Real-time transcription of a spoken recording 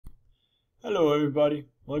Hello everybody,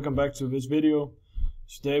 welcome back to this video.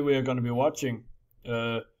 Today we are going to be watching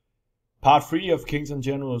part 3 of Kings and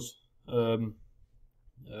Generals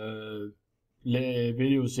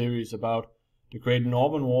video series about the Great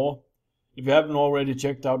Northern War. If you haven't already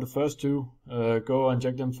checked out the first two, go and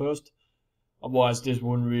check them first. Otherwise this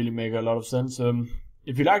wouldn't really make a lot of sense.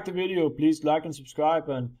 If you liked the video, please like and subscribe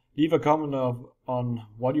and leave a comment on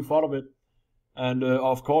what you thought of it. And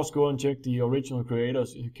of course, go and check the original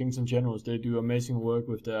creators, Kings and Generals. They do amazing work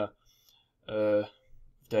with their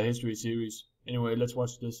history series. Anyway, let's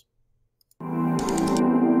watch this.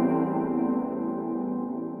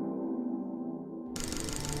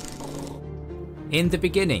 In the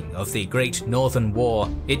beginning of the Great Northern War,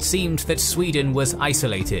 it seemed that Sweden was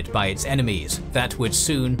isolated by its enemies that would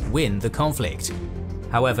soon win the conflict.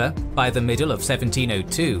 However, by the middle of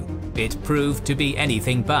 1702, it proved to be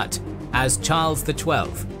anything but, as Charles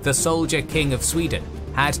XII, the soldier king of Sweden,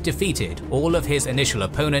 had defeated all of his initial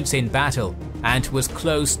opponents in battle and was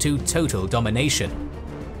close to total domination.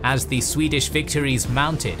 As the Swedish victories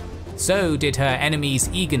mounted, so did her enemies'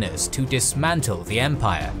 eagerness to dismantle the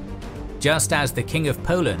empire. Just as the King of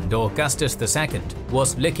Poland, Augustus II,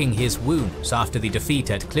 was licking his wounds after the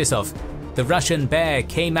defeat at Klisov, the Russian bear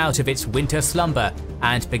came out of its winter slumber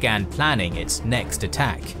and began planning its next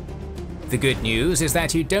attack. The good news is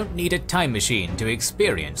that you don't need a time machine to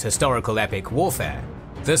experience historical epic warfare.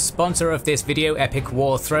 The sponsor of this video, Epic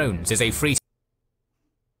War Thrones, is a free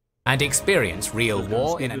and experience real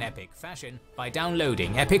war in an epic fashion by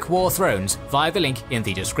downloading Epic War Thrones via the link in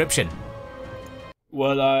the description.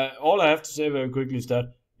 Well, all I have to say very quickly is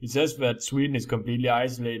that he says that Sweden is completely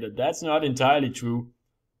isolated. That's not entirely true.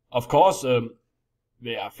 Of course,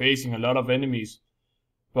 they are facing a lot of enemies.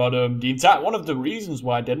 But one of the reasons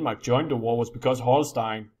why Denmark joined the war was because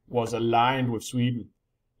Holstein was aligned with Sweden,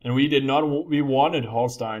 and we wanted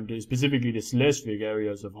Holstein, specifically the Schleswig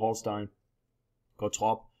areas of Holstein,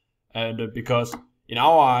 Gottorp, and because in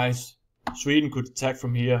our eyes Sweden could attack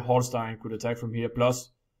from here, Holstein could attack from here,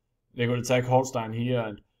 plus they could attack Holstein here,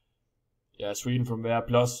 and Sweden from there,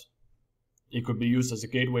 plus it could be used as a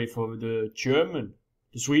gateway for the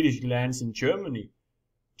Swedish lands in Germany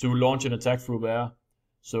to launch an attack through there.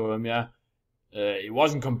 So it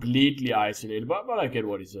wasn't completely isolated, but I get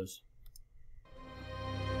what he says.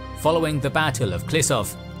 Following the Battle of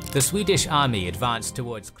Klisov, the Swedish army advanced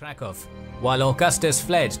towards Krakow, while Augustus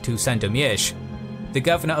fled to Sandomierz. The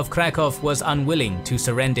governor of Krakow was unwilling to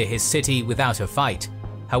surrender his city without a fight.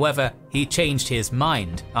 However, he changed his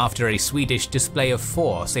mind after a Swedish display of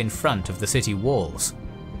force in front of the city walls.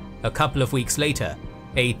 A couple of weeks later,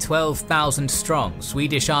 a 12,000-strong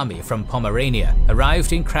Swedish army from Pomerania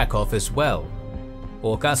arrived in Krakow as well.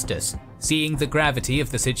 Augustus, seeing the gravity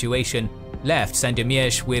of the situation, left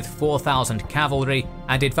Sandomierz with 4,000 cavalry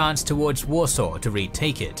and advanced towards Warsaw to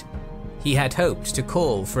retake it. He had hoped to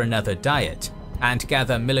call for another diet and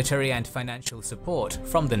gather military and financial support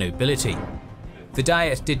from the nobility. The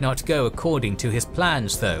diet did not go according to his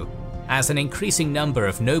plans though, as an increasing number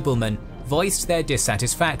of noblemen voiced their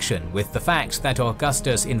dissatisfaction with the fact that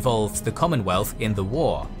Augustus involved the Commonwealth in the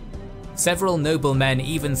war. Several noblemen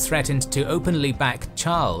even threatened to openly back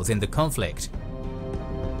Charles in the conflict.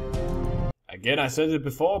 Again, I said it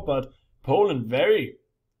before, but Poland, very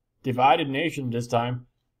divided nation this time.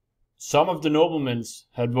 Some of the noblemen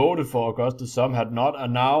had voted for Augustus, some had not,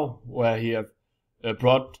 and now where he have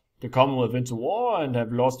brought the Commonwealth into war and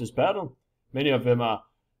have lost this battle, many of them are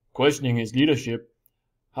questioning his leadership.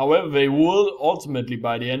 However, they will ultimately,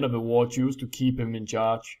 by the end of the war, choose to keep him in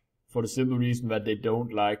charge, for the simple reason that they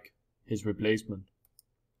don't like his replacement.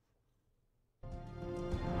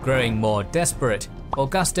 Growing more desperate,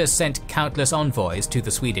 Augustus sent countless envoys to the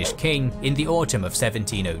Swedish king in the autumn of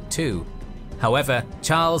 1702. However,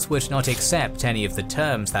 Charles would not accept any of the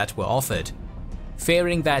terms that were offered.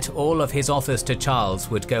 Fearing that all of his offers to Charles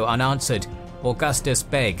would go unanswered, Augustus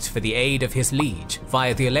begged for the aid of his liege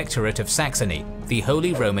via the Electorate of Saxony, the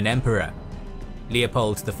Holy Roman Emperor.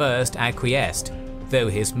 Leopold I acquiesced, though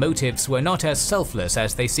his motives were not as selfless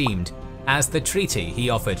as they seemed, as the treaty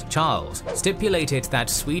he offered Charles stipulated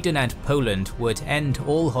that Sweden and Poland would end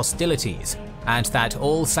all hostilities, and that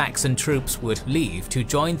all Saxon troops would leave to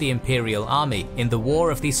join the imperial army in the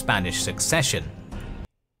War of the Spanish Succession.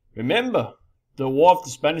 Remember, the War of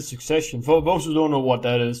the Spanish Succession, for those who don't know what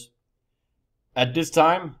that is. At this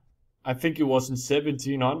time, I think it was in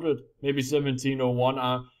 1700, maybe 1701.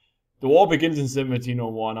 The war begins in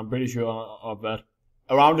 1701, I'm pretty sure of that.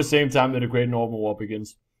 Around the same time that the Great Northern War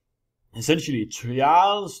begins. Essentially,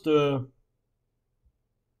 Charles the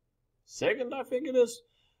Second, I think it is,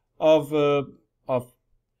 of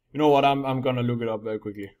you know what? I'm gonna look it up very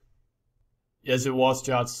quickly. Yes, it was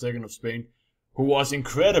Charles II of Spain, who was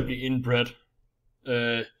incredibly inbred.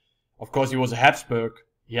 Of course, he was a Habsburg.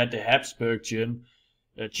 He had the Habsburg gene.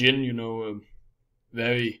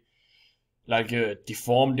 Very like a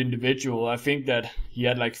deformed individual. I think that he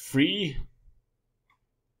had like 3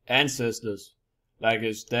 ancestors, like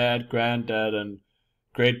his dad, granddad, and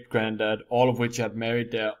great granddad, all of which had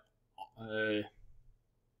married their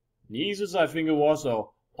nieces, I think it was,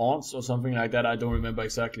 or aunts or something like that. I don't remember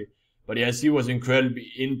exactly. But yes, he was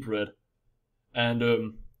incredibly inbred. And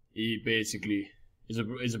he basically,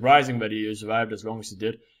 it's surprising that he survived as long as he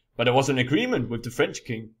did. But there was an agreement with the French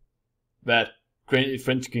king, that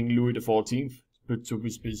French King Louis XIV, to be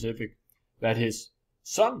specific, that his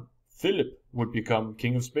son, Philip, would become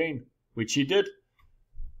King of Spain, which he did.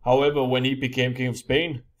 However, when he became King of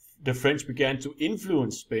Spain, the French began to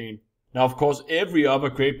influence Spain. Now, of course, every other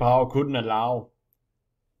great power couldn't allow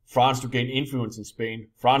France to gain influence in Spain.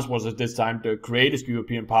 France was at this time the greatest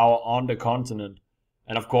European power on the continent.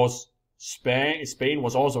 And of course, Spain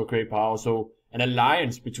was also a great power, so an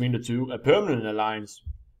alliance between the two, a permanent alliance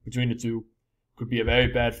between the two, could be a very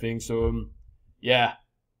bad thing. So, yeah,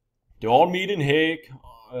 they all meet in Hague,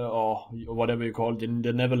 or whatever you call it, in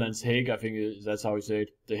the Netherlands. Hague, I think that's how you say it,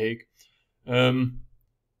 the Hague.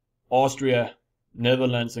 Austria,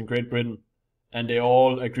 Netherlands, and Great Britain, and they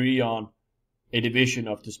all agree on a division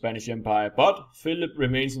of the Spanish Empire. But Philip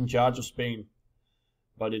remains in charge of Spain.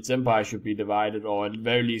 But its empire should be divided, or at the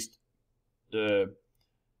very least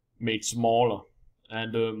made smaller.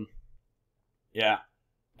 And yeah,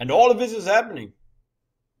 and all of this is happening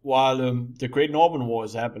while the Great Northern War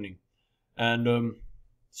is happening. And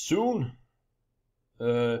soon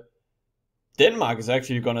Denmark is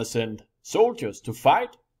actually gonna send soldiers to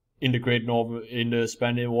fight in the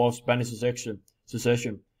War of Spanish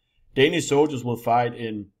Succession. Danish soldiers will fight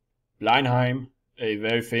in Bleinheim, a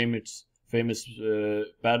very famous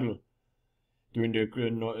battle during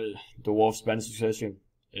the War of Spanish Succession.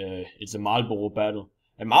 It's a Marlborough battle,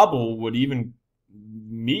 and Marlborough would even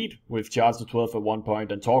meet with Charles XII at one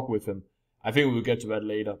point and talk with him. I think we'll get to that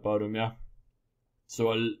later, but yeah.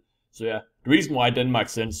 So yeah, the reason why Denmark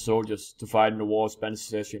sends soldiers to fight in the War of Spanish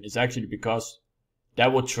Succession is actually because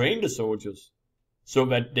that would train the soldiers so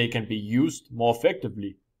that they can be used more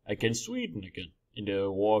effectively against Sweden again in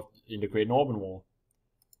the Great Northern War.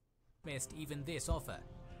 Missed even this offer,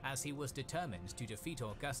 as he was determined to defeat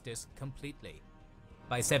Augustus completely.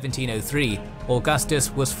 By 1703,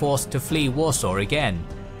 Augustus was forced to flee Warsaw again,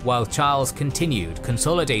 while Charles continued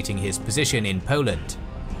consolidating his position in Poland.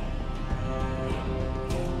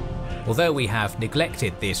 Although we have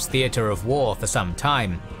neglected this theatre of war for some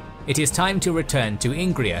time, it is time to return to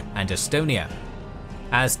Ingria and Estonia.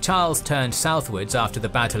 As Charles turned southwards after the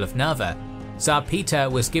Battle of Narva, Tsar Peter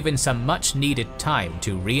was given some much-needed time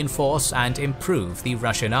to reinforce and improve the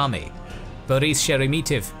Russian army. Boris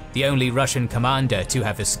Sheremetev, the only Russian commander to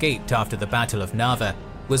have escaped after the Battle of Narva,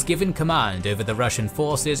 was given command over the Russian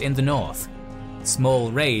forces in the north.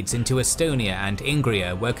 Small raids into Estonia and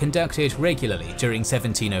Ingria were conducted regularly during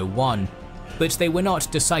 1701, but they were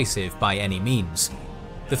not decisive by any means.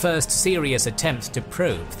 The first serious attempt to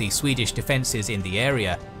probe the Swedish defences in the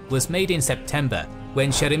area was made in September, when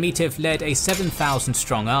Sheremetev led a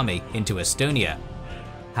 7,000-strong army into Estonia.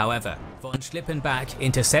 However, von Schlippenbach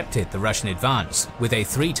intercepted the Russian advance with a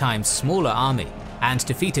 3 times smaller army and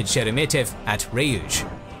defeated Sheremetev at Reuge.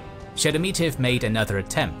 Sheremetev made another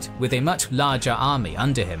attempt with a much larger army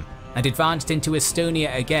under him and advanced into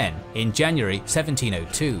Estonia again in January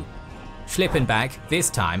 1702. Schlippenbach, this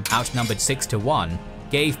time outnumbered 6-1,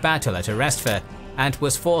 gave battle at Erastve and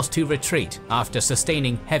was forced to retreat after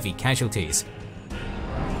sustaining heavy casualties.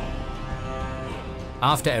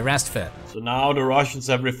 After Erastve, so now the Russians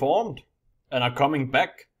have reformed and are coming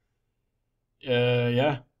back.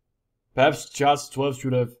 Yeah, perhaps Charles XII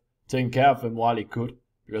should have taken care of them while he could,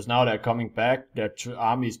 because now they're coming back. Their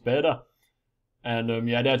army is better, and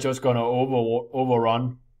yeah, they're just gonna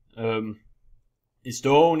overrun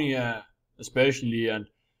Estonia, especially, and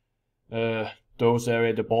those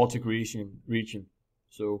areas, the Baltic region.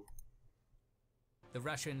 So the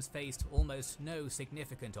Russians faced almost no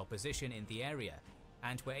significant opposition in the area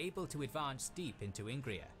and were able to advance deep into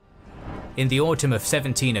Ingria. In the autumn of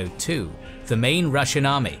 1702, the main Russian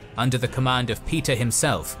army, under the command of Peter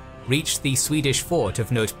himself, reached the Swedish fort of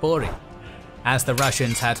Notbori. As the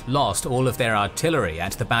Russians had lost all of their artillery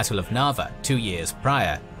at the Battle of Narva 2 years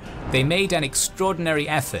prior, they made an extraordinary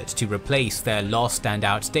effort to replace their lost and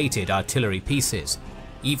outdated artillery pieces,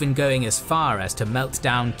 even going as far as to melt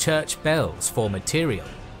down church bells for material.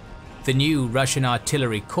 The new Russian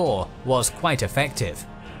artillery corps was quite effective.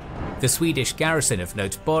 The Swedish garrison of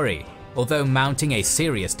Notbori although mounting a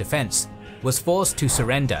serious defense, was forced to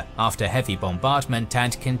surrender after heavy bombardment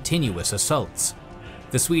and continuous assaults.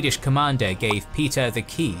 The Swedish commander gave Peter the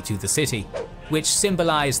key to the city, which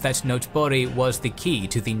symbolized that Notbori was the key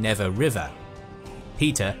to the Neva River.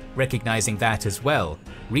 Peter, recognizing that as well,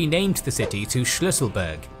 renamed the city to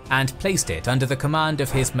Schlüsselburg and placed it under the command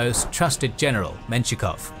of his most trusted general,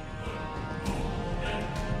 Menshikov.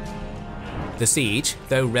 The siege,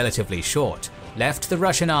 though relatively short, left the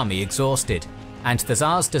Russian army exhausted, and the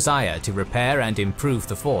Tsar's desire to repair and improve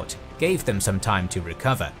the fort gave them some time to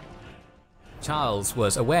recover. Charles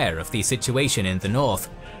was aware of the situation in the north,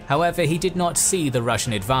 however he did not see the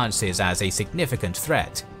Russian advances as a significant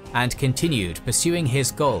threat, and continued pursuing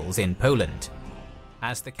his goals in Poland.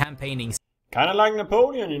 As the campaigning... Kinda like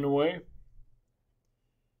Napoleon in a way.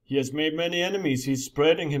 He has made many enemies, he's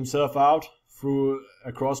spreading himself out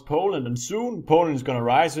across Poland, and soon Poland is gonna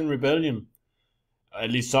rise in rebellion.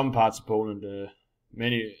 At least some parts of Poland,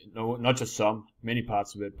 not just some, many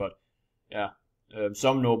parts of it, but yeah,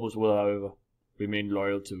 some nobles will, however, remain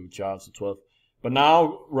loyal to Charles XII. But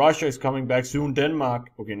now Russia is coming back soon.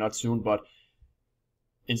 Denmark, okay, not soon, but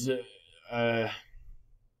it's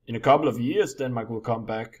in a couple of years Denmark will come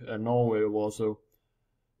back, and Norway will also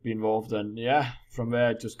be involved. And yeah, from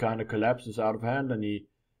there it just kind of collapses out of hand, and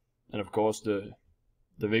of course the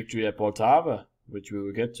victory at Poltava, which we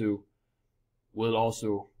will get to, will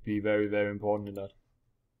also be very, very important in that.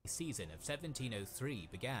 The season of 1703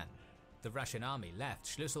 began. The Russian army left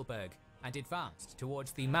Schlüsselburg and advanced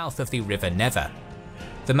towards the mouth of the river Neva.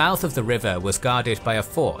 The mouth of the river was guarded by a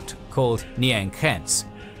fort called Nienkens.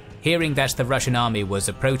 Hearing that the Russian army was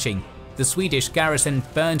approaching, the Swedish garrison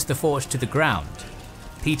burned the fort to the ground.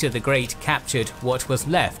 Peter the Great captured what was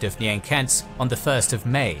left of Nienkens on the 1st of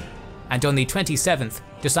May, and on the 27th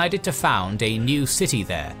decided to found a new city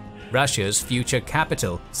there, Russia's future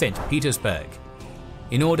capital, St. Petersburg.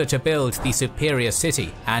 In order to build the superior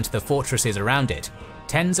city and the fortresses around it,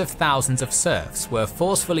 tens of thousands of serfs were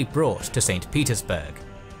forcefully brought to St. Petersburg.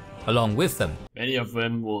 Along with them, many of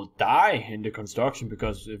them will die in the construction,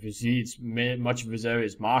 because if you see, much of this area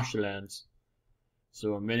is marshlands,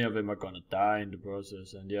 so many of them are gonna die in the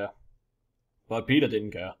process, and yeah. But Peter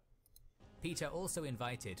didn't care. Peter also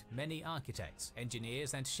invited many architects,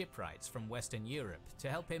 engineers and shipwrights from Western Europe to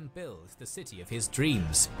help him build the city of his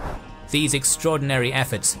dreams. These extraordinary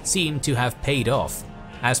efforts seem to have paid off,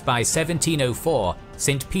 as by 1704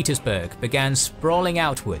 St. Petersburg began sprawling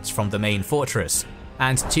outwards from the main fortress,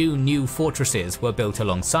 and two new fortresses were built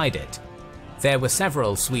alongside it. There were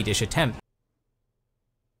several Swedish attempts.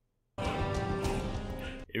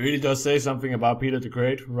 It really does say something about Peter the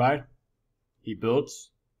Great, right? He built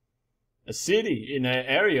a city in an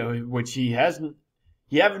area which he has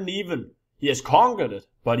conquered it,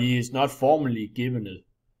 but he is not formally given it.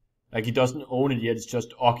 Like, he doesn't own it yet, it's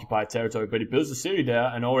just occupied territory, but he builds a city there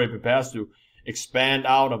and already prepares to expand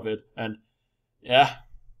out of it, and yeah,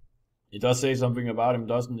 it does say something about him,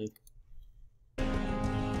 doesn't it?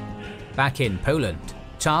 Back in Poland,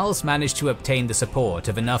 Charles managed to obtain the support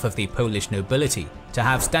of enough of the Polish nobility to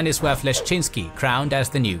have Stanisław Leszczyński crowned as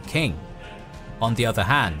the new king. On the other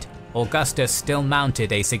hand, Augustus still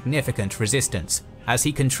mounted a significant resistance, as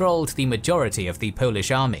he controlled the majority of the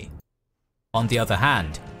Polish army. On the other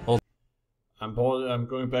hand, I'm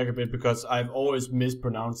going back a bit because I've always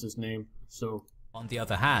mispronounced his name, so... On the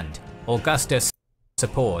other hand, Augustus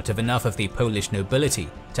support of enough of the Polish nobility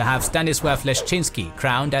to have Stanisław Leszczyński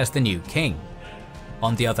crowned as the new king.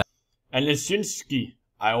 On the other... And Leszczyński,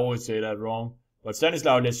 I always say that wrong, but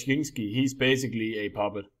Stanisław Leszczyński, he's basically a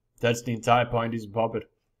puppet. That's the entire point, he's a puppet.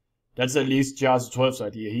 That's at least Charles XII's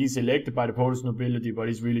idea. He's elected by the Polish nobility, but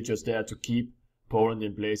he's really just there to keep Poland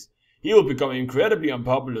in place. He will become incredibly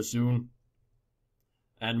unpopular soon,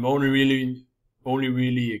 and only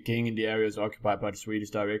really a king in the area is occupied by the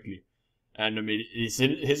Swedish directly. And I mean,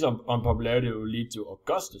 his unpopularity will lead to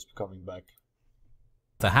Augustus coming back.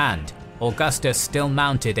 On the other hand, Augustus still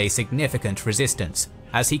mounted a significant resistance,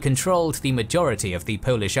 as he controlled the majority of the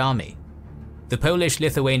Polish army. The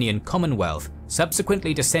Polish-Lithuanian Commonwealth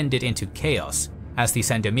subsequently descended into chaos, as the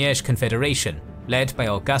Sandomierz Confederation, led by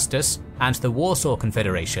Augustus, and the Warsaw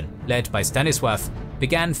Confederation, led by Stanisław,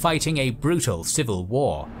 began fighting a brutal civil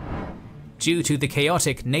war. Due to the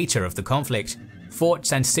chaotic nature of the conflict,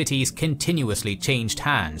 forts and cities continuously changed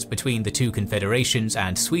hands between the two confederations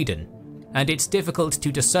and Sweden, and it's difficult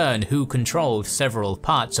to discern who controlled several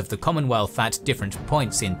parts of the Commonwealth at different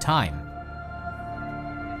points in time.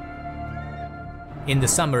 In the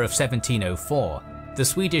summer of 1704, the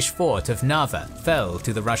Swedish fort of Narva fell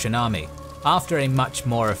to the Russian army, after a much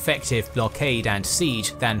more effective blockade and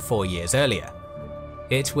siege than 4 years earlier.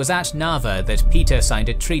 It was at Narva that Peter signed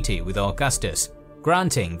a treaty with Augustus,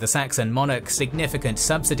 granting the Saxon monarch significant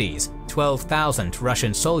subsidies, 12,000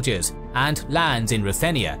 Russian soldiers, and lands in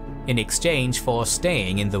Ruthenia in exchange for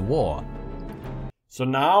staying in the war. So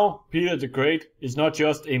now Peter the Great is not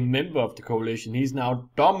just a member of the coalition, he's now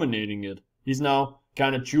dominating it. He's now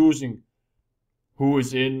kind of choosing who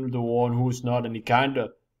is in the war and who is not, and he kind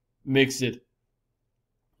of makes it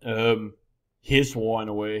his war in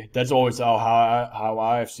a way. That's always how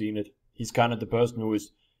I have seen it. He's kind of the person who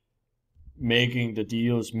is making the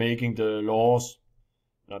deals, making the laws,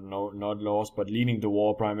 not laws, but leading the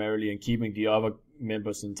war primarily and keeping the other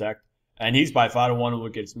members intact. And he's by far the one who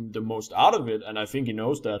gets the most out of it, and I think he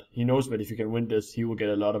knows that. He knows that if he can win this, he will get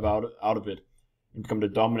a lot out of it and become the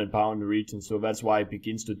dominant power in the region. So that's why he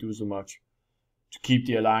begins to do so much to keep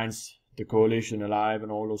the alliance, the coalition alive,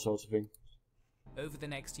 and all those sorts of things. Over the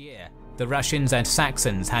next year, the Russians and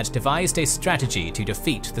Saxons had devised a strategy to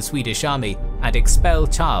defeat the Swedish army and expel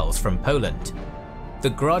Charles from Poland. The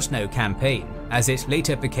Grodno campaign, as it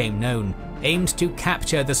later became known, aimed to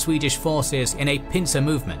capture the Swedish forces in a pincer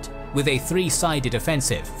movement with a three-sided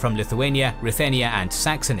offensive from Lithuania, Ruthenia and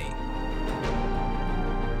Saxony.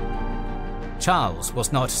 Charles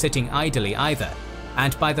was not sitting idly either,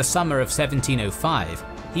 and by the summer of 1705,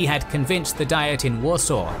 he had convinced the Diet in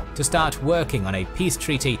Warsaw to start working on a peace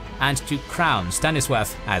treaty and to crown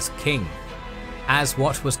Stanisław as king. As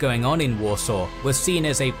what was going on in Warsaw was seen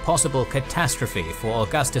as a possible catastrophe for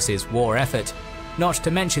Augustus's war effort, not to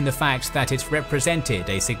mention the fact that it represented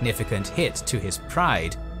a significant hit to his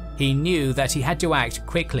pride, he knew that he had to act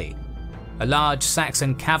quickly. A large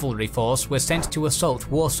Saxon cavalry force was sent to assault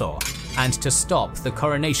Warsaw and to stop the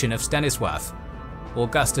coronation of Stanisław.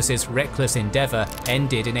 Augustus's reckless endeavour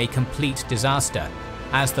ended in a complete disaster,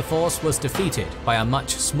 as the force was defeated by a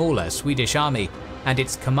much smaller Swedish army and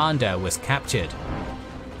its commander was captured.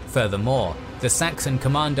 Furthermore, the Saxon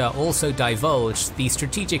commander also divulged the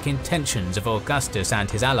strategic intentions of Augustus and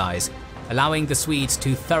his allies, allowing the Swedes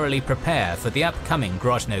to thoroughly prepare for the upcoming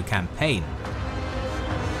Grodno campaign.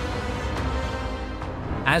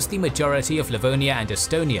 As the majority of Livonia and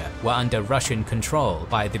Estonia were under Russian control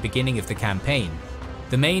by the beginning of the campaign,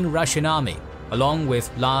 the main Russian army, along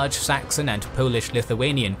with large Saxon and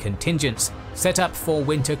Polish-Lithuanian contingents, set up for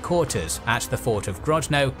winter quarters at the fort of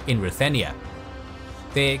Grodno in Ruthenia.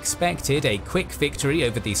 They expected a quick victory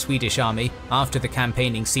over the Swedish army after the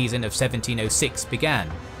campaigning season of 1706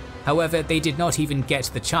 began. However, they did not even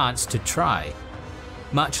get the chance to try.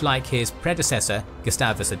 Much like his predecessor,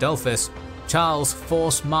 Gustavus Adolphus, Charles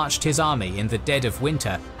force marched his army in the dead of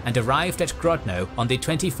winter and arrived at Grodno on the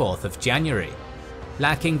 24th of January.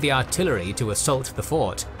 Lacking the artillery to assault the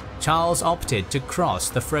fort, Charles opted to cross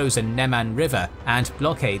the frozen Neman River and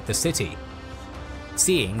blockade the city.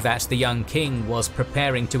 Seeing that the young king was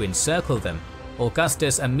preparing to encircle them,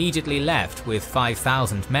 Augustus immediately left with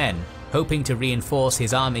 5,000 men, hoping to reinforce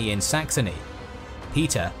his army in Saxony.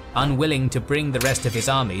 Peter, unwilling to bring the rest of his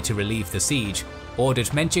army to relieve the siege, ordered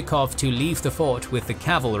Menshikov to leave the fort with the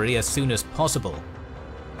cavalry as soon as possible.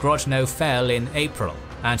 Grodno fell in April,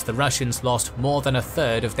 and the Russians lost more than a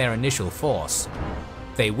third of their initial force.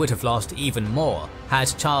 They would have lost even more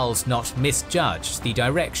had Charles not misjudged the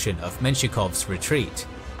direction of Menshikov's retreat.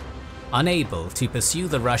 Unable to pursue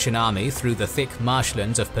the Russian army through the thick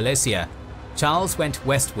marshlands of Polessia, Charles went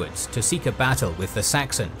westwards to seek a battle with the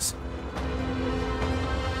Saxons.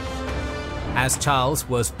 As Charles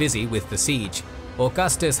was busy with the siege,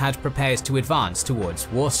 Augustus had prepared to advance towards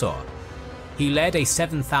Warsaw. He led a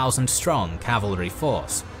 7,000-strong cavalry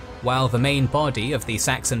force, while the main body of the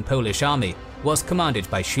Saxon-Polish army was commanded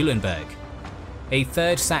by Schulenburg. A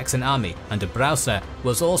third Saxon army under Brausa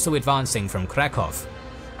was also advancing from Krakow.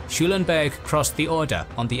 Schulenburg crossed the Oder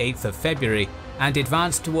on the 8th of February and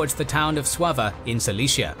advanced towards the town of Sława in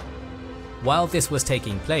Silesia. While this was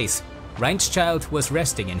taking place, Reinschild was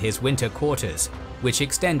resting in his winter quarters, which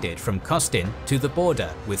extended from Kostin to the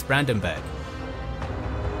border with Brandenburg.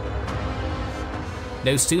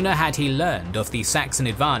 No sooner had he learned of the Saxon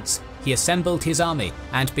advance, he assembled his army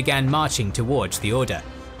and began marching towards the Oder.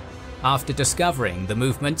 After discovering the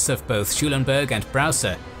movements of both Schulenburg and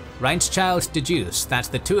Brausa, Reinschild deduced that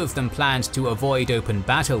the two of them planned to avoid open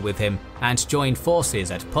battle with him and join forces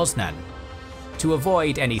at Poznan. To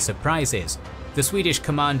avoid any surprises, the Swedish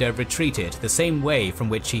commander retreated the same way from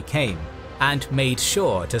which he came, and made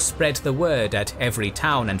sure to spread the word at every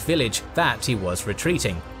town and village that he was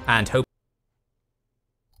retreating, and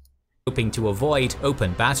hoping to avoid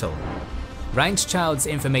open battle. Reinschild's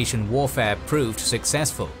information warfare proved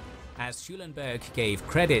successful, as Schulenburg gave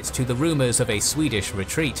credit to the rumors of a Swedish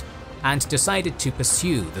retreat, and decided to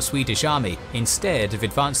pursue the Swedish army instead of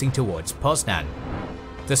advancing towards Poznan.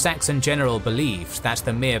 The Saxon general believed that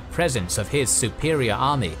the mere presence of his superior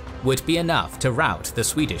army would be enough to rout the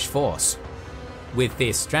Swedish force. With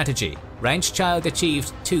this strategy, Reinschild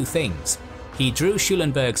achieved two things. He drew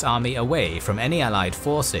Schulenburg's army away from any allied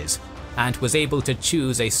forces, and was able to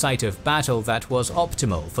choose a site of battle that was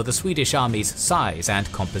optimal for the Swedish army's size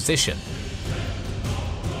and composition.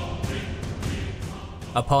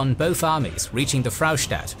 Upon both armies reaching the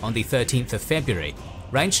Fraustadt on the 13th of February,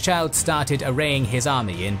 Reinschild started arraying his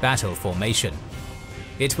army in battle formation.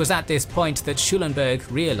 It was at this point that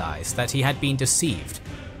Schulenburg realized that he had been deceived.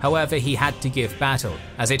 However, he had to give battle,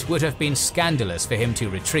 as it would have been scandalous for him to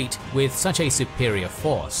retreat with such a superior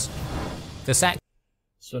force.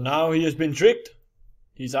 So now he has been tricked.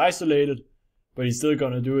 He's isolated, but he's still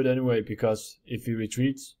gonna do it anyway, because if he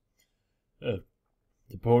retreats, the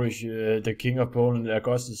king of Poland,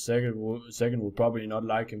 Augustus II, will probably not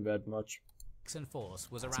like him that much. It's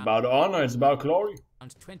about honor, it's about glory.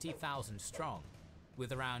 Around 20,000 strong,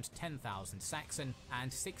 with around 10,000 Saxon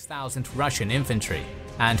and 6,000 Russian infantry,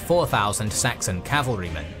 and 4,000 Saxon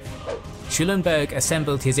cavalrymen. Schulenburg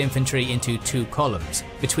assembled his infantry into two columns,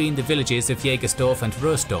 between the villages of Jägersdorf and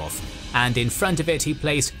Rosdorf, and in front of it he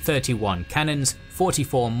placed 31 cannons,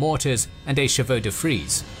 44 mortars, and a chevaux de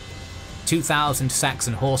frise. 2,000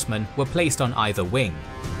 Saxon horsemen were placed on either wing.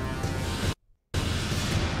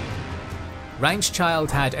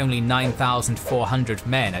 Reinschild had only 9,400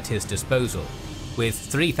 men at his disposal, with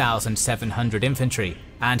 3,700 infantry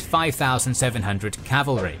and 5,700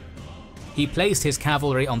 cavalry. He placed his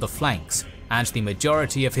cavalry on the flanks, and the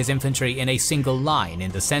majority of his infantry in a single line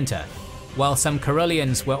in the centre, while some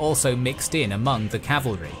Carolingians were also mixed in among the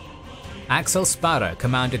cavalry. Axel Sparre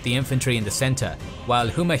commanded the infantry in the centre, while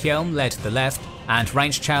Hummerhjelm led the left, and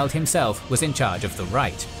Reinschild himself was in charge of the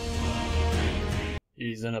right.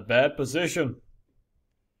 He's in a bad position.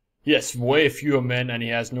 He has way fewer men and he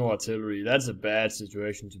has no artillery. That's a bad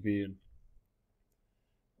situation to be in.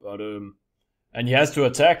 But and he has to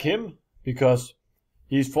attack him because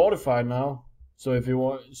he's fortified now. So if he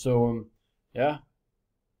yeah,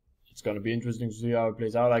 it's gonna be interesting to see how it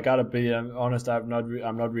plays out. I gotta be honest. I'm not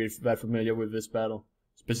really that familiar with this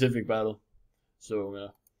specific battle. So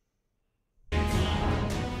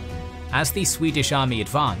As the Swedish army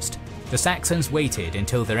advanced, the Saxons waited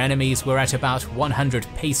until their enemies were at about 100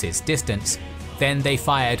 paces distance, then they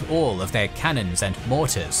fired all of their cannons and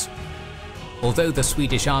mortars. Although the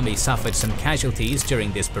Swedish army suffered some casualties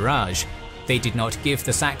during this barrage, they did not give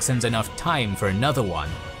the Saxons enough time for another one,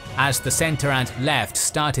 as the centre and left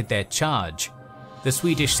started their charge. The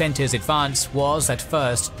Swedish centre's advance was at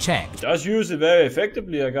first checked. He does use it very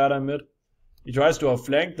effectively, I gotta admit. He tries to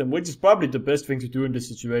outflank them, which is probably the best thing to do in this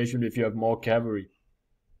situation if you have more cavalry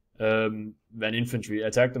than infantry.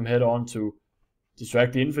 Attack them head on to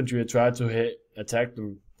distract the infantry and try to attack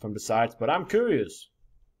them from the sides. But I'm curious,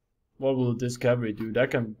 what will this cavalry do?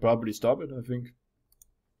 That can probably stop it, I think.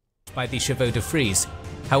 By the chevaux de frise.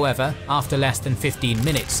 However, after less than 15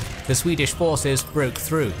 minutes, the Swedish forces broke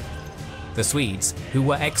through. The Swedes, who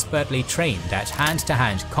were expertly trained at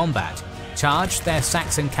hand-to-hand combat, charged their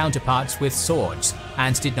Saxon counterparts with swords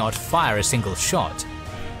and did not fire a single shot.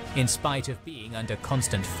 In spite of being under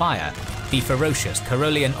constant fire, the ferocious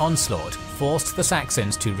Carolingian onslaught forced the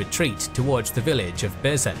Saxons to retreat towards the village of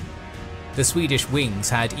Bezen. The Swedish wings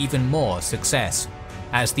had even more success,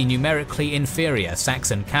 as the numerically inferior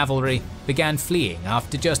Saxon cavalry began fleeing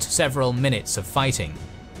after just several minutes of fighting.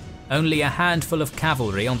 Only a handful of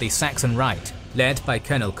cavalry on the Saxon right, led by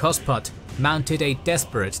Colonel Kospot, mounted a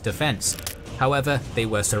desperate defence. However, they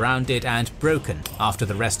were surrounded and broken after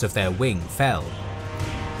the rest of their wing fell.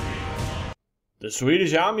 The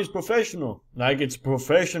Swedish army is professional, like it's a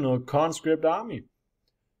professional conscript army.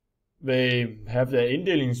 They have their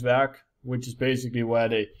Indelingswerk, which is basically where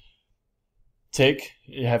they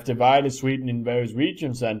have divided Sweden in various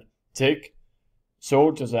regions and take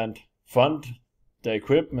soldiers and fund their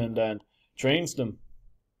equipment and trains them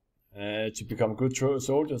to become good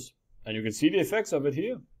soldiers. And you can see the effects of it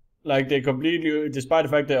here. Like they completely, despite the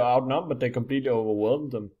fact they are outnumbered, they completely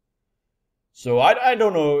overwhelmed them. So I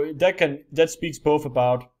don't know. That speaks both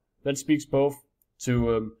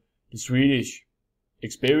to the Swedish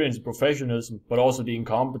experience, professionalism, but also the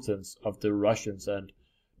incompetence of the Russians and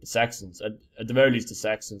the Saxons. At the very least, the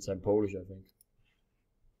Saxons and Polish, I think.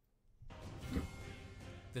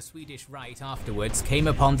 The Swedish right afterwards came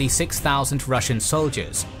upon the 6,000 Russian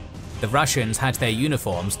soldiers. The Russians had their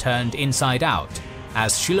uniforms turned inside out,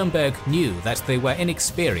 as Schulenburg knew that they were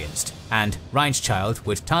inexperienced and Reinschild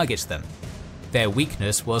would target them. Their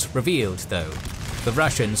weakness was revealed though. the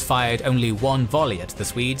Russians fired only one volley at the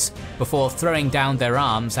Swedes before throwing down their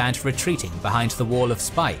arms and retreating behind the wall of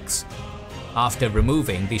spikes. After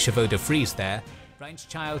removing the chevaux de frise there,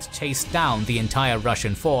 Reinchild chased down the entire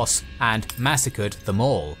Russian force and massacred them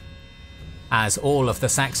all. As all of the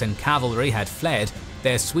Saxon cavalry had fled,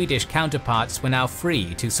 their Swedish counterparts were now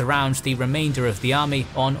free to surround the remainder of the army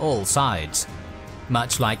on all sides.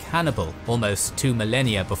 Much like Hannibal almost 2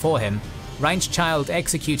 millennia before him, Reinchild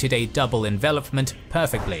executed a double envelopment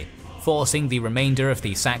perfectly, forcing the remainder of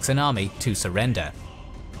the Saxon army to surrender.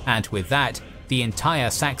 And with that, the entire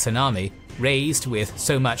Saxon army, raised with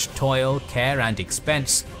so much toil, care and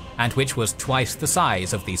expense, and which was twice the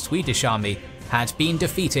size of the Swedish army, had been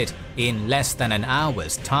defeated in less than an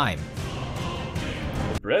hour's time.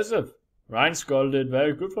 Impressive. Reinskold did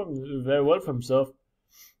very well for himself.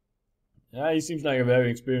 Yeah, he seems like a very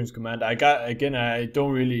experienced commander. I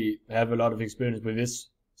don't really have a lot of experience with this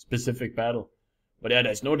specific battle, but yeah,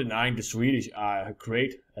 there's no denying the Swedish are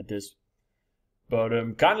great at this. But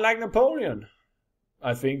kind of like Napoleon,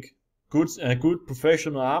 I think. A good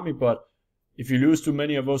professional army, but if you lose too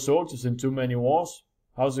many of those soldiers in too many wars,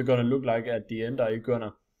 how's it gonna look like at the end? Are you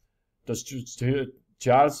gonna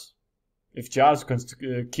if Charles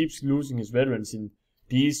keeps losing his veterans in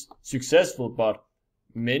these successful but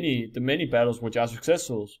many battles which are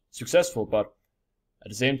successful, but at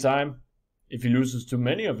the same time, if he loses too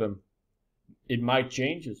many of them, it might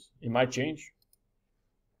change.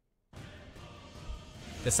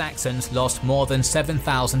 The Saxons lost more than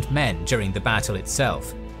 7,000 men during the battle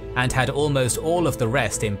itself, and had almost all of the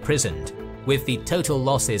rest imprisoned, with the total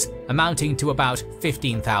losses amounting to about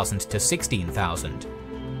 15,000 to 16,000.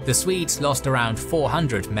 The Swedes lost around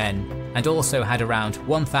 400 men, and also had around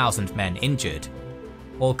 1,000 men injured.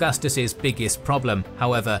 Augustus's biggest problem,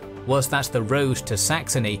 however, was that the road to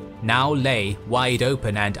Saxony now lay wide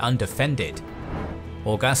open and undefended.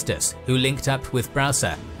 Augustus, who linked up with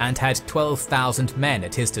Brausa and had 12,000 men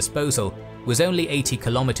at his disposal, was only 80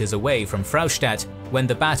 kilometers away from Fraustadt when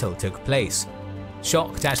the battle took place.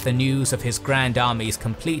 Shocked at the news of his Grand Army's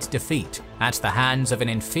complete defeat at the hands of an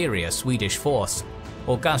inferior Swedish force,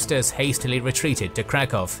 Augustus hastily retreated to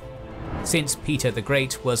Krakow. Since Peter the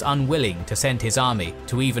Great was unwilling to send his army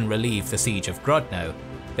to even relieve the siege of Grodno,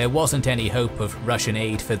 there wasn't any hope of Russian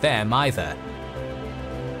aid for them either.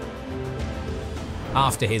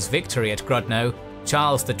 After his victory at Grodno,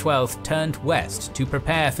 Charles XII turned west to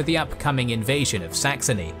prepare for the upcoming invasion of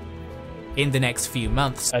Saxony. In the next few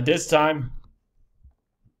months, at this time,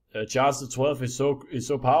 Charles XII is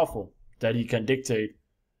so powerful that he can dictate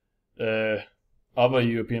other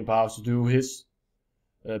European powers to do his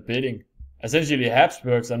bidding. Essentially,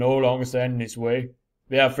 Habsburgs are no longer standing in his way.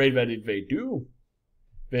 They are afraid that if they do,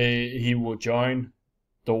 he will join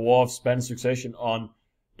the War of Spanish Succession on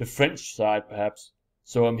the French side, perhaps.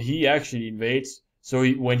 So he actually invades. So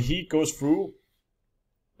when he goes through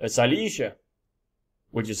Silesia,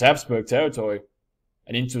 which is Habsburg territory,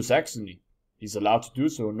 and into Saxony, he's allowed to do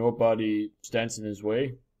so. Nobody stands in his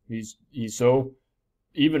way. He's so,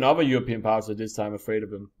 even other European powers at this time afraid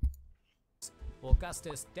of him.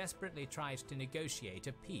 Augustus desperately tried to negotiate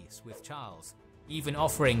a peace with Charles, even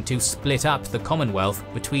offering to split up the Commonwealth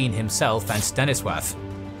between himself and Stanislav.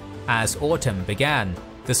 As autumn began,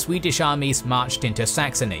 the Swedish armies marched into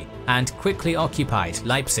Saxony and quickly occupied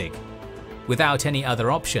Leipzig. Without any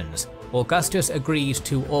other options, Augustus agreed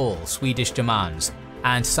to all Swedish demands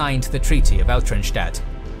and signed the Treaty of Elternstadt.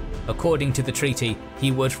 According to the treaty,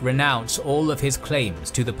 he would renounce all of his claims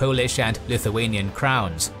to the Polish and Lithuanian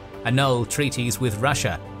crowns, annul treaties with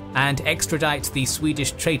Russia, and extradite the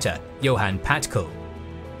Swedish traitor Johann Patkul.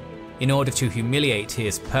 In order to humiliate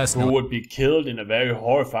his personal... Who would be killed in a very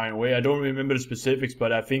horrifying way. I don't remember the specifics,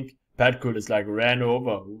 but I think Patkul is like ran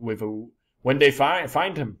over with a... When they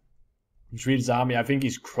find him in Sweden's army, I think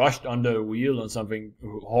he's crushed under a wheel or something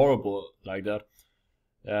horrible like that.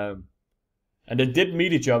 And they did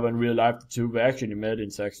meet each other in real life, the two. They actually met in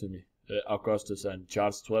Saxony, Augustus and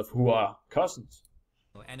Charles XII, who are cousins.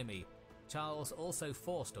 Enemy. Charles also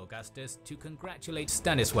forced Augustus to congratulate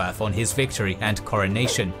Stanislav on his victory and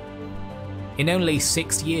coronation. In only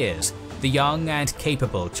 6 years, the young and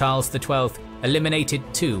capable Charles XII eliminated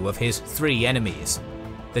 2 of his 3 enemies.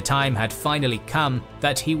 The time had finally come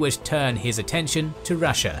that he would turn his attention to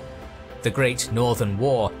Russia. The Great Northern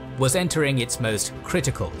War was entering its most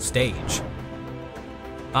critical stage.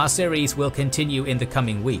 Our series will continue in the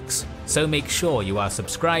coming weeks, so make sure you are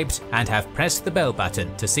subscribed and have pressed the bell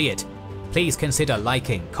button to see it. Please consider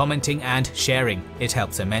liking, commenting and sharing, it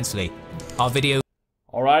helps immensely. Our video...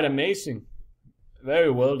 Alright, amazing. Very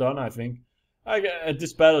well done, I think.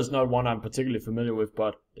 This battle is not one I'm particularly familiar with,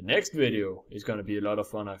 but the next video is gonna be a lot of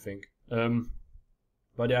fun, I think.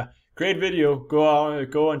 But yeah, great video.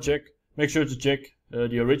 Go and check. Make sure to check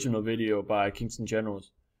the original video by Kingston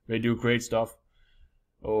Generals. They do great stuff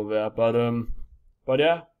over there. But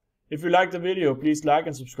yeah, if you like the video, please like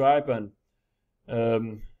and subscribe, and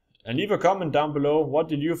leave a comment down below. What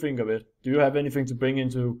did you think of it? Do you have anything to bring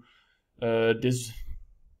into this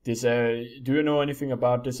area? Do you know anything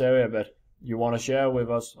about this area that you want to share with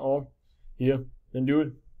us all here? Then do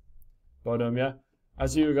it. But yeah, I'll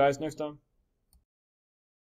see you guys next time.